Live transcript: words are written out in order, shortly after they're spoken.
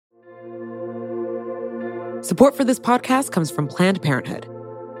Support for this podcast comes from Planned Parenthood.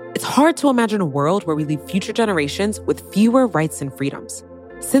 It's hard to imagine a world where we leave future generations with fewer rights and freedoms.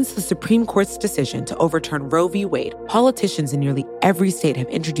 Since the Supreme Court's decision to overturn Roe v. Wade, politicians in nearly every state have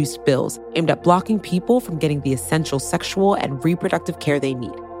introduced bills aimed at blocking people from getting the essential sexual and reproductive care they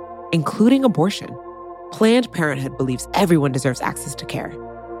need, including abortion. Planned Parenthood believes everyone deserves access to care.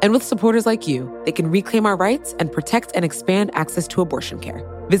 And with supporters like you, they can reclaim our rights and protect and expand access to abortion care.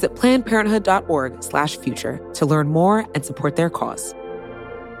 Visit PlannedParenthood.org/future to learn more and support their cause.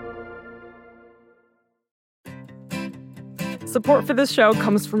 Support for this show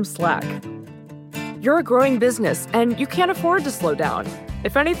comes from Slack. You're a growing business, and you can't afford to slow down.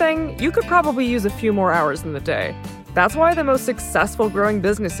 If anything, you could probably use a few more hours in the day. That's why the most successful growing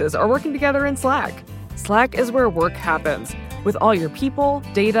businesses are working together in Slack. Slack is where work happens, with all your people,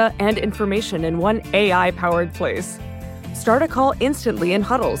 data, and information in one AI-powered place. Start a call instantly in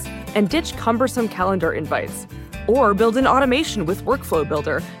huddles and ditch cumbersome calendar invites. Or build an automation with Workflow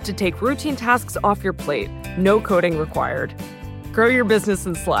Builder to take routine tasks off your plate. No coding required. Grow your business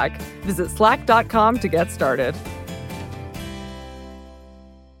in Slack. Visit slack.com to get started.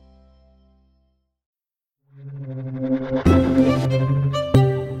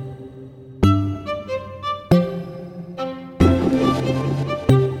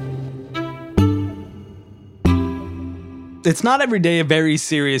 It's not every day a very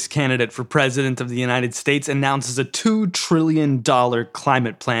serious candidate for president of the United States announces a $2 trillion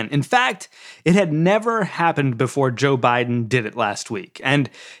climate plan. In fact, it had never happened before Joe Biden did it last week. And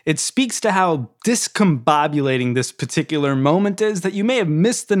it speaks to how discombobulating this particular moment is that you may have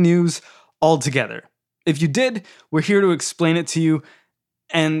missed the news altogether. If you did, we're here to explain it to you.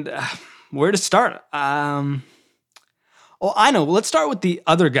 And where to start? Well, I know. Let's start with the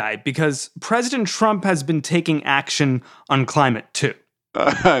other guy, because President Trump has been taking action on climate too.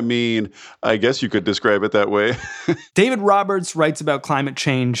 I mean, I guess you could describe it that way. David Roberts writes about climate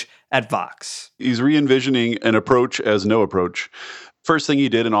change at Vox. He's re-envisioning an approach as no approach. First thing he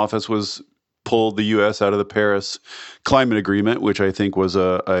did in office was pull the U.S. out of the Paris Climate Agreement, which I think was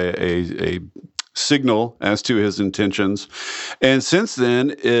a signal as to his intentions. And since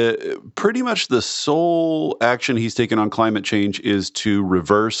then, pretty much the sole action he's taken on climate change is to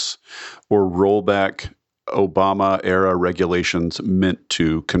reverse or roll back Obama-era regulations meant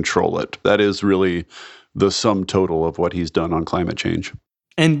to control it. That is really the sum total of what he's done on climate change.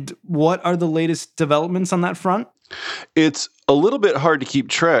 And what are the latest developments on that front? It's a little bit hard to keep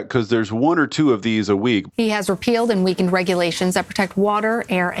track because there's one or two of these a week. He has repealed and weakened regulations that protect water,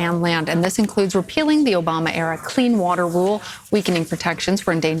 air, and land. And this includes repealing the Obama-era Clean Water Rule, weakening protections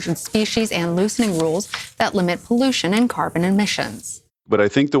for endangered species, and loosening rules that limit pollution and carbon emissions. But I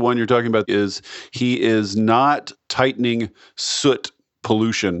think the one you're talking about is he is not tightening soot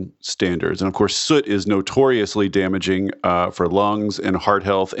pollution standards. And of course, soot is notoriously damaging for lungs and heart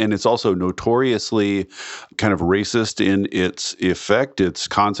health. And it's also notoriously kind of racist in its effect. It's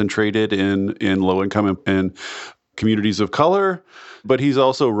concentrated in low income and communities of color. But he's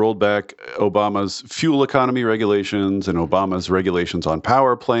also rolled back Obama's fuel economy regulations and Obama's regulations on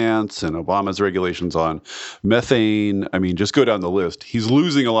power plants and Obama's regulations on methane. I mean, just go down the list. He's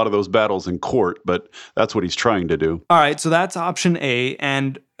losing a lot of those battles in court, but that's what he's trying to do. All right, so that's option A.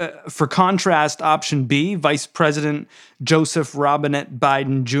 And for contrast, option B, Vice President Joseph Robinette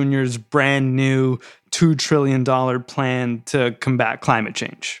Biden Jr.'s brand new $2 trillion plan to combat climate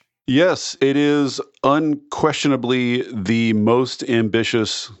change. Yes, it is unquestionably the most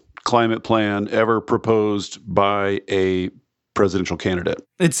ambitious climate plan ever proposed by a presidential candidate.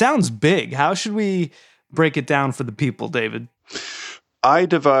 It sounds big. How should we break it down for the people, David? I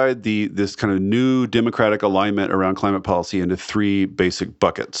divide this kind of new democratic alignment around climate policy into three basic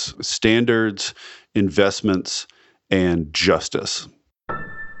buckets: standards, investments, and justice. All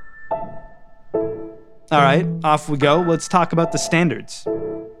right, off we go. Let's talk about the standards.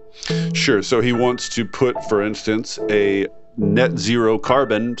 Sure. So he wants to put, for instance, a net zero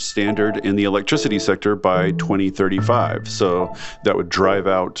carbon standard in the electricity sector by 2035. So that would drive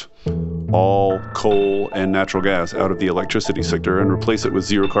out all coal and natural gas out of the electricity sector and replace it with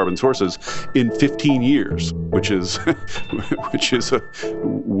zero carbon sources in 15 years, which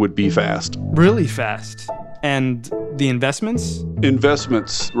would be fast. Really fast. And the investments?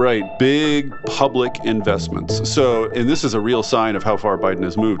 Investments, right. Big public investments. So, and this is a real sign of how far Biden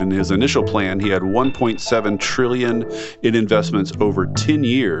has moved. In his initial plan, he had $1.7 trillion in investments over 10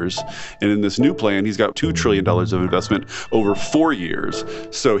 years. And in this new plan, he's got $2 trillion of investment over 4 years.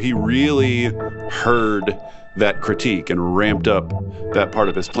 So he really heard that critique and ramped up that part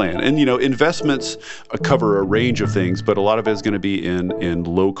of his plan. And, investments cover a range of things, but a lot of it is going to be in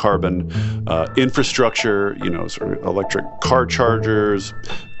low carbon infrastructure, sort of electric car chargers,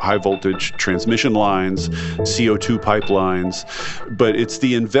 high voltage transmission lines, CO2 pipelines. But it's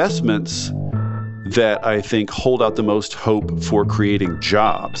the investments that I think hold out the most hope for creating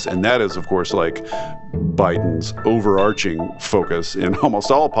jobs. And that is, of course, like Biden's overarching focus in almost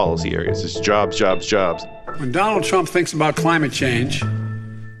all policy areas is jobs, jobs, jobs. When Donald Trump thinks about climate change,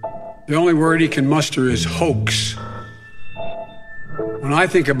 the only word he can muster is hoax. When I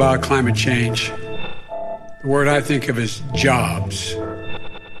think about climate change, the word I think of is jobs.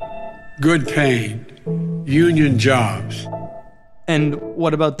 Good paying, union jobs. And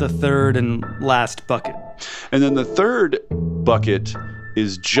what about the third and last bucket? And then the third bucket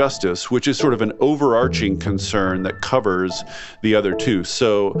is justice, which is sort of an overarching concern that covers the other two.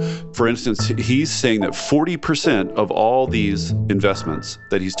 So, for instance, he's saying that 40% of all these investments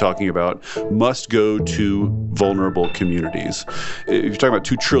that he's talking about must go to vulnerable communities. If you're talking about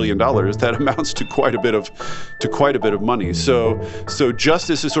 $2 trillion, that amounts to quite a bit of money. So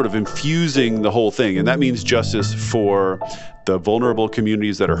justice is sort of infusing the whole thing, and that means justice for the vulnerable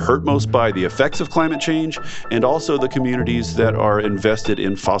communities that are hurt most by the effects of climate change, and also the communities that are invested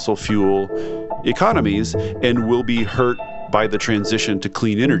in fossil fuel economies and will be hurt by the transition to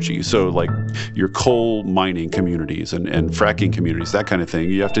clean energy. So like your coal mining communities and fracking communities, that kind of thing.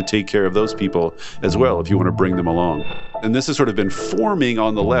 You have to take care of those people as well if you want to bring them along. And this has sort of been forming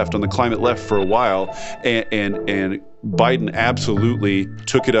on the left, on the climate left for a while, and Biden absolutely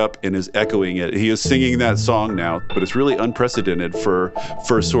took it up and is echoing it. He is singing that song now, but it's really unprecedented for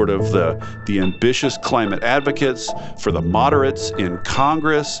sort of the ambitious climate advocates, for the moderates in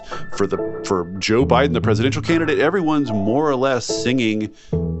Congress, for Joe Biden, the presidential candidate. Everyone's more or less singing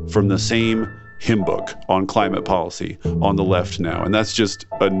from the same hymn book on climate policy on the left now, and that's just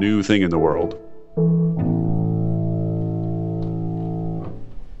a new thing in the world.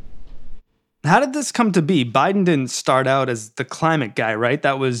 How did this come to be? Biden didn't start out as the climate guy, right?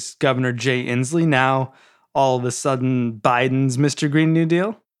 That was Governor Jay Inslee. Now, all of a sudden, Biden's Mr. Green New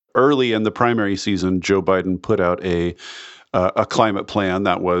Deal? Early in the primary season, Joe Biden put out a climate plan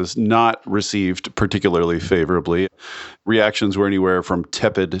that was not received particularly favorably. Reactions were anywhere from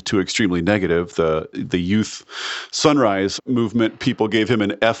tepid to extremely negative. The Youth Sunrise movement people gave him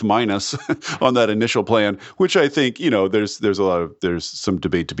an F- on that initial plan, which I think, there's some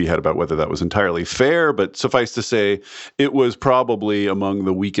debate to be had about whether that was entirely fair, but suffice to say, it was probably among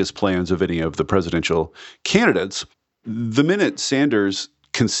the weakest plans of any of the presidential candidates. The minute Sanders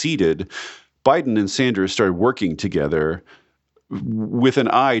conceded, Biden and Sanders started working together with an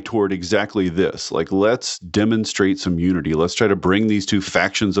eye toward exactly this. Like, let's demonstrate some unity. Let's try to bring these two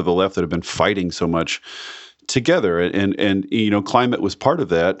factions of the left that have been fighting so much together. And climate was part of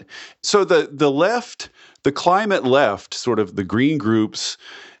that. So the left, the climate left, sort of the green groups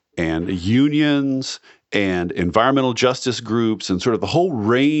and unions and environmental justice groups and sort of the whole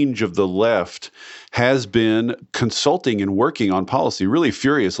range of the left has been consulting and working on policy really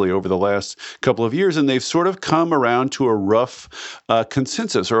furiously over the last couple of years. And they've sort of come around to a rough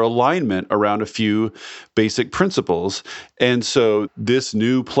consensus or alignment around a few basic principles. And so this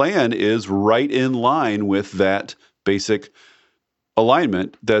new plan is right in line with that basic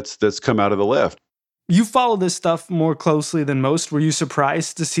alignment that's come out of the left. You follow this stuff more closely than most. Were you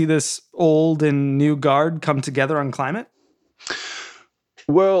surprised to see this old and new guard come together on climate?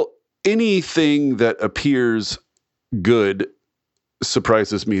 Well, anything that appears good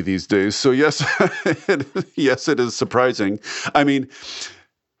surprises me these days. So yes, yes, it is surprising. I mean,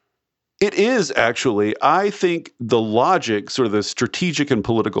 it is actually, I think the logic, sort of the strategic and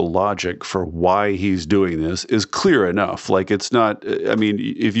political logic for why he's doing this is clear enough. Like, it's not, I mean,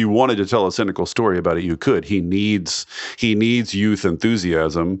 if you wanted to tell a cynical story about it, you could. He needs youth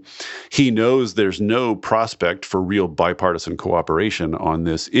enthusiasm. He knows there's no prospect for real bipartisan cooperation on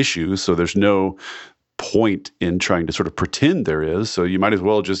this issue. So there's no point in trying to sort of pretend there is. So you might as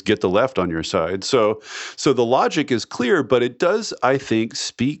well just get the left on your side. So the logic is clear, but it does, I think,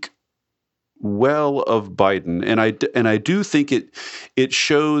 speak well of Biden. And I do think it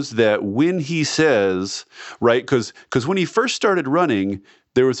shows that when he says, right, because when he first started running,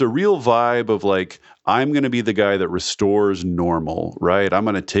 there was a real vibe of like, I'm going to be the guy that restores normal, right? I'm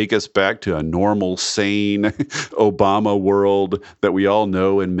going to take us back to a normal, sane Obama world that we all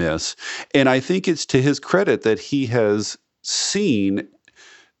know and miss. And I think it's to his credit that he has seen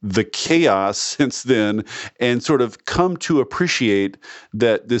the chaos since then and sort of come to appreciate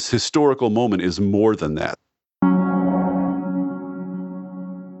that this historical moment is more than that.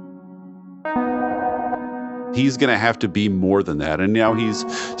 He's going to have to be more than that. And now he's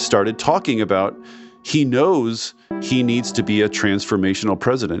started talking about he knows he needs to be a transformational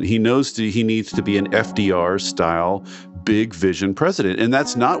president. He knows he needs to be an FDR-style big vision president. And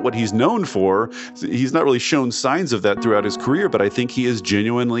that's not what he's known for. He's not really shown signs of that throughout his career, but I think he is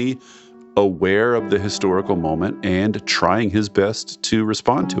genuinely aware of the historical moment and trying his best to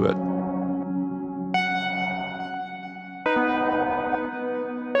respond to it.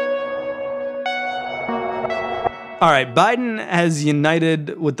 All right, Biden has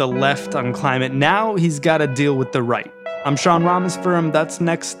united with the left on climate. Now he's got to deal with the right. I'm Sean Rameswaram. That's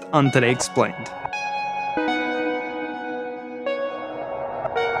next on Today Explained.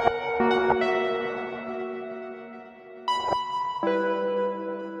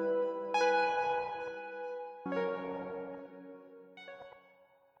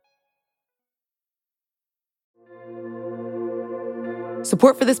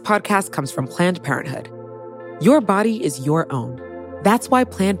 Support for this podcast comes from Planned Parenthood. Your body is your own. That's why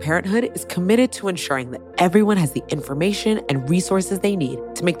Planned Parenthood is committed to ensuring that everyone has the information and resources they need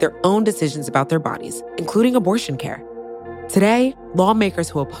to make their own decisions about their bodies, including abortion care. Today, lawmakers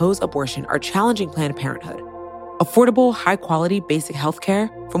who oppose abortion are challenging Planned Parenthood. Affordable, high-quality basic health care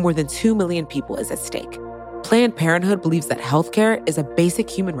for more than 2 million people is at stake. Planned Parenthood believes that health care is a basic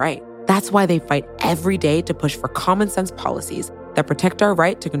human right. That's why they fight every day to push for common-sense policies that protect our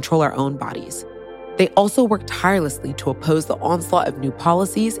right to control our own bodies. They also work tirelessly to oppose the onslaught of new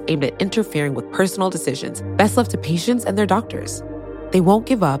policies aimed at interfering with personal decisions best left to patients and their doctors. They won't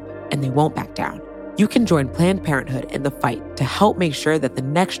give up, and they won't back down. You can join Planned Parenthood in the fight to help make sure that the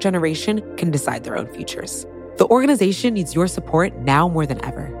next generation can decide their own futures. The organization needs your support now more than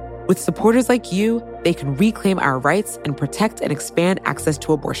ever. With supporters like you, they can reclaim our rights and protect and expand access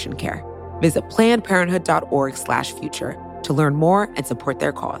to abortion care. Visit PlannedParenthood.org/future to learn more and support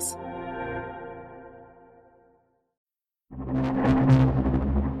their cause.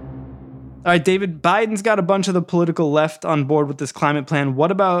 All right, David, Biden's got a bunch of the political left on board with this climate plan.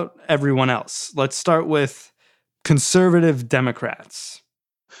 What about everyone else? Let's start with conservative Democrats.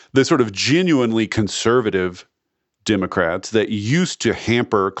 The sort of genuinely conservative Democrats that used to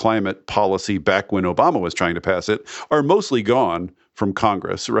hamper climate policy back when Obama was trying to pass it are mostly gone from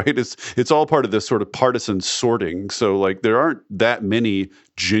Congress, right? It's all part of this sort of partisan sorting. So like there aren't that many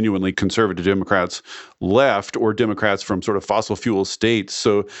genuinely conservative Democrats left, or Democrats from sort of fossil fuel states.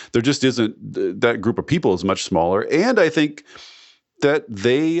 So there just isn't, that group of people is much smaller. And I think that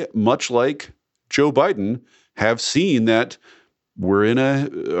they, much like Joe Biden, have seen that we're in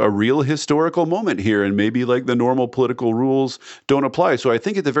a real historical moment here, and maybe like the normal political rules don't apply. So I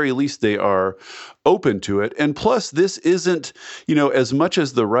think at the very least they are open to it. And plus, this isn't, as much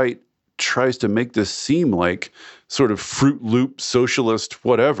as the right tries to make this seem like sort of Fruit Loop socialist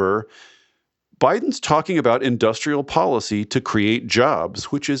whatever, Biden's talking about industrial policy to create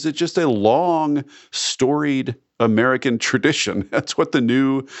jobs, which is just a long, storied American tradition. That's what the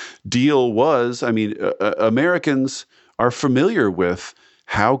New Deal was. I mean, Americans are familiar with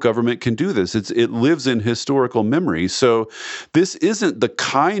how government can do this. It lives in historical memory. So this isn't the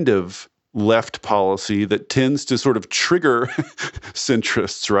kind of left policy that tends to sort of trigger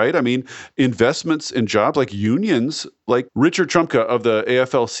centrists, right? I mean, investments in jobs like unions, like Richard Trumka of the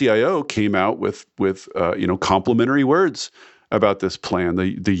AFL-CIO came out with complimentary words about this plan.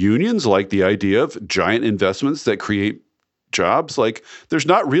 The unions like the idea of giant investments that create jobs. Like, there's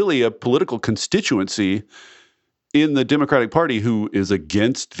not really a political constituency in the Democratic Party who is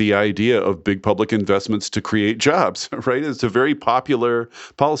against the idea of big public investments to create jobs, right? It's a very popular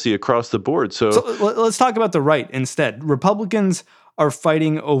policy across the board. So let's talk about the right instead. Republicans are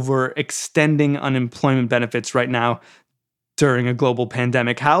fighting over extending unemployment benefits right now during a global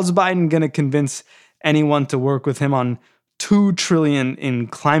pandemic. How's Biden going to convince anyone to work with him on $2 trillion in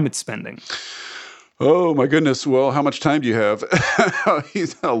climate spending? Oh, my goodness. Well, how much time do you have?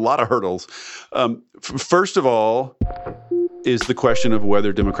 He's a lot of hurdles. First of all, is the question of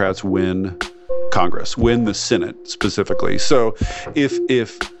whether Democrats win Congress, win the Senate specifically. So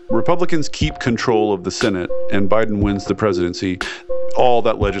if Republicans keep control of the Senate and Biden wins the presidency, all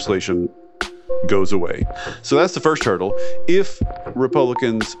that legislation goes away. So that's the first hurdle. If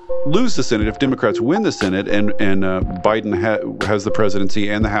Republicans lose the Senate, if Democrats win the Senate and Biden has the presidency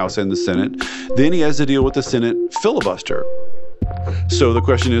and the House and the Senate, then he has to deal with the Senate filibuster. So the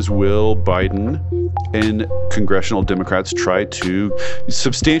question is, will Biden and congressional Democrats try to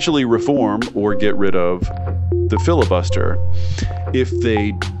substantially reform or get rid of the filibuster? If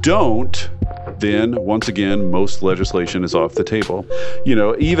they don't, then once again, most legislation is off the table.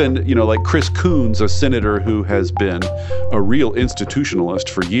 Even like Chris Coons, a senator who has been a real institutionalist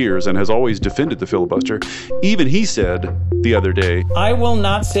for years and has always defended the filibuster, even he said the other day, I will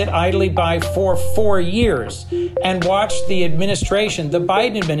not sit idly by for 4 years and watch the administration, the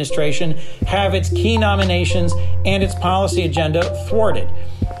Biden administration, have its key nominations and its policy agenda thwarted.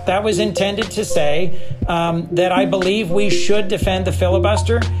 That was intended to say that I believe we should defend the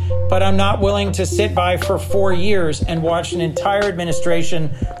filibuster, but I'm not willing to sit by for 4 years and watch an entire administration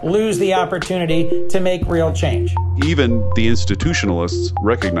lose the opportunity to make real change. Even the institutionalists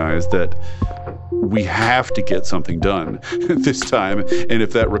recognize that we have to get something done this time. And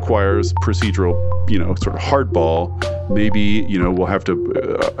if that requires procedural, sort of hardball, maybe, we'll have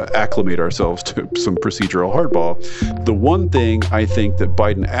to acclimate ourselves to some procedural hardball. The one thing I think that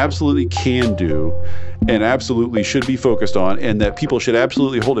Biden absolutely can do and absolutely should be focused on, and that people should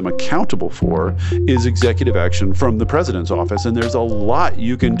absolutely hold him accountable for, is executive action from the president's office. And there's a lot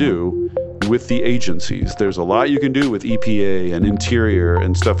you can do with the agencies. There's a lot you can do with EPA and Interior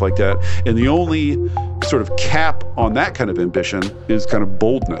and stuff like that. And the only sort of cap on that kind of ambition is kind of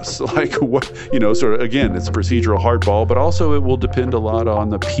boldness. Like what, sort of, again, it's procedural hardball, but also it will depend a lot on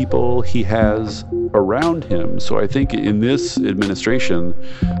the people he has around him. So I think in this administration,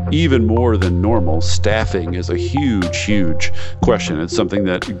 even more than normal, staffing is a huge, huge question. It's something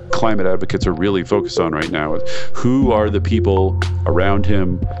that climate advocates are really focused on right now. Who are the people around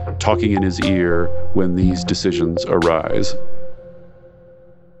him talking in his ear when these decisions arise?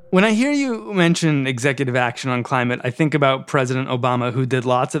 When I hear you mention executive action on climate, I think about President Obama, who did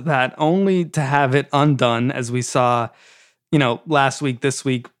lots of that, only to have it undone, as we saw, last week, this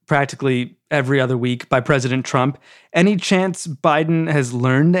week, practically every other week, by President Trump. Any chance Biden has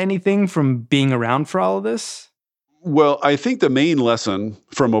learned anything from being around for all of this? Well, I think the main lesson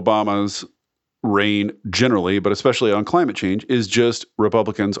from Obama's reign generally, but especially on climate change, is just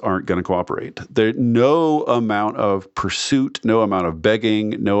Republicans aren't going to cooperate. There's no amount of pursuit, no amount of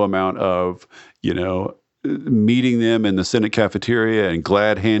begging, no amount of, meeting them in the Senate cafeteria and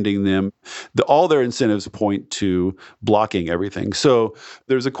glad handing them. All their incentives point to blocking everything. So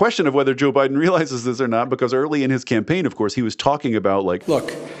there's a question of whether Joe Biden realizes this or not, because early in his campaign, of course, he was talking about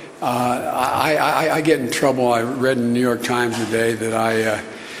look, I get in trouble. I read in the New York Times today that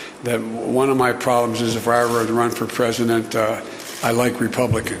that one of my problems is if I ever run for president, I like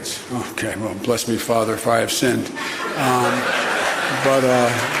Republicans. Okay, well, bless me, Father, if I have sinned.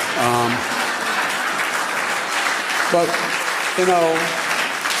 But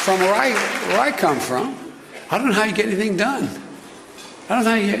from where I come from, I don't know how you get anything done. I don't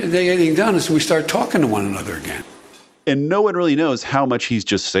know how you get anything done until we start talking to one another again. And no one really knows how much he's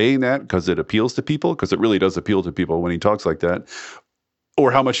just saying that because it appeals to people, because it really does appeal to people when he talks like that,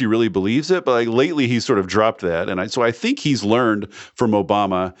 or how much he really believes it. But lately he's sort of dropped that. And so I think he's learned from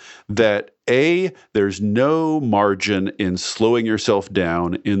Obama that there's no margin in slowing yourself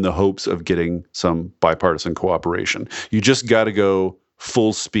down in the hopes of getting some bipartisan cooperation. You just got to go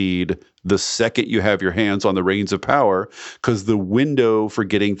full speed the second you have your hands on the reins of power, because the window for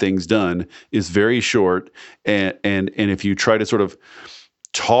getting things done is very short. And if you try to sort of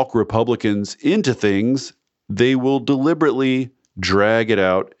talk Republicans into things, they will deliberately drag it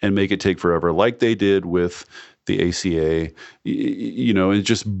out and make it take forever, like they did with the ACA, and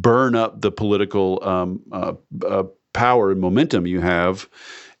just burn up the political power and momentum you have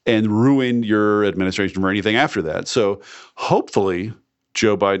and ruin your administration for anything after that. So hopefully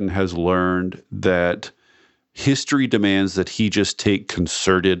Joe Biden has learned that history demands that he just take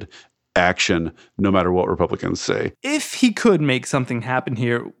concerted action no matter what Republicans say. If he could make something happen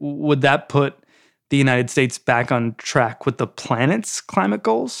here, would that put the United States back on track with the planet's climate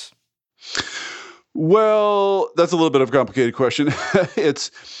goals? Well, that's a little bit of a complicated question.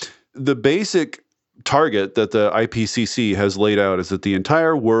 It's the basic target that the IPCC has laid out is that the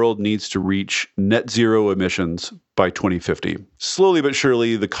entire world needs to reach net zero emissions by 2050. Slowly but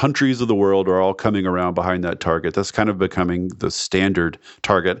surely, the countries of the world are all coming around behind that target. That's kind of becoming the standard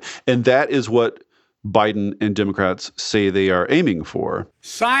target. And that is what Biden and Democrats say they are aiming for.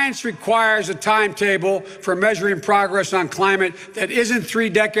 Science requires a timetable for measuring progress on climate that isn't 3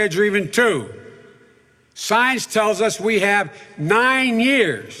 decades or even 2. Science tells us we have 9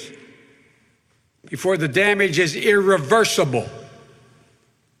 years before the damage is irreversible.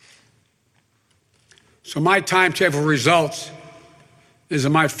 So my timetable results is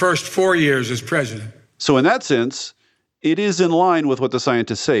in my first 4 years as president. So in that sense, it is in line with what the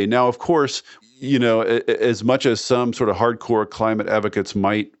scientists say. Now, of course, as much as some sort of hardcore climate advocates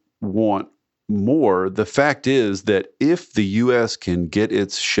might want more, the fact is that if the U.S. can get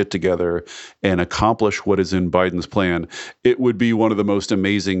its shit together and accomplish what is in Biden's plan, it would be one of the most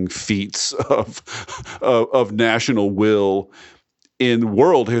amazing feats of national will in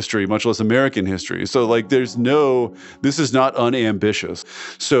world history, much less American history. So like this is not unambitious.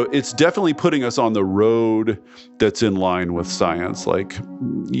 So it's definitely putting us on the road that's in line with science. Like,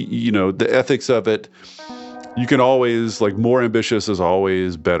 the ethics of it, you can always, like, more ambitious is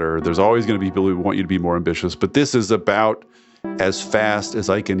always better. There's always going to be people who want you to be more ambitious, but this is about as fast as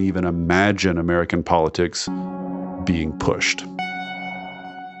I can even imagine American politics being pushed.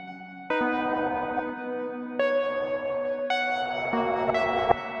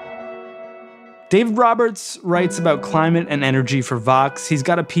 David Roberts writes about climate and energy for Vox. He's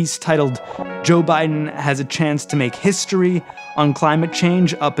got a piece titled "Joe Biden Has a Chance to Make History on Climate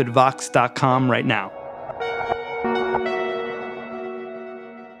Change" up at Vox.com right now.